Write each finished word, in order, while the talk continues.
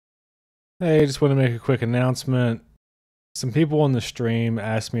Hey, just want to make a quick announcement. Some people on the stream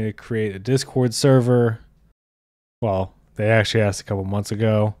asked me to create a Discord server. Well, they actually asked a couple months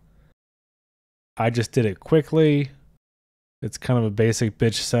ago. I just did it quickly. It's kind of a basic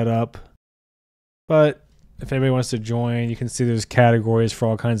bitch setup. But if anybody wants to join, you can see there's categories for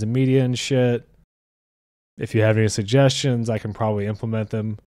all kinds of media and shit. If you have any suggestions, I can probably implement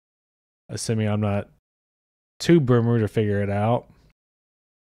them, assuming I'm not too boomer to figure it out.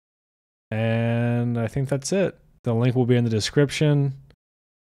 And I think that's it. The link will be in the description.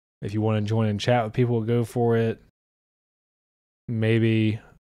 If you want to join and chat with people, go for it. Maybe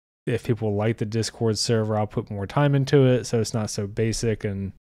if people like the Discord server, I'll put more time into it so it's not so basic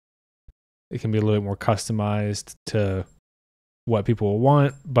and it can be a little bit more customized to what people will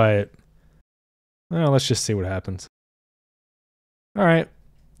want. But let's just see what happens. All right,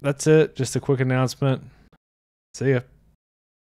 that's it. Just a quick announcement. See ya.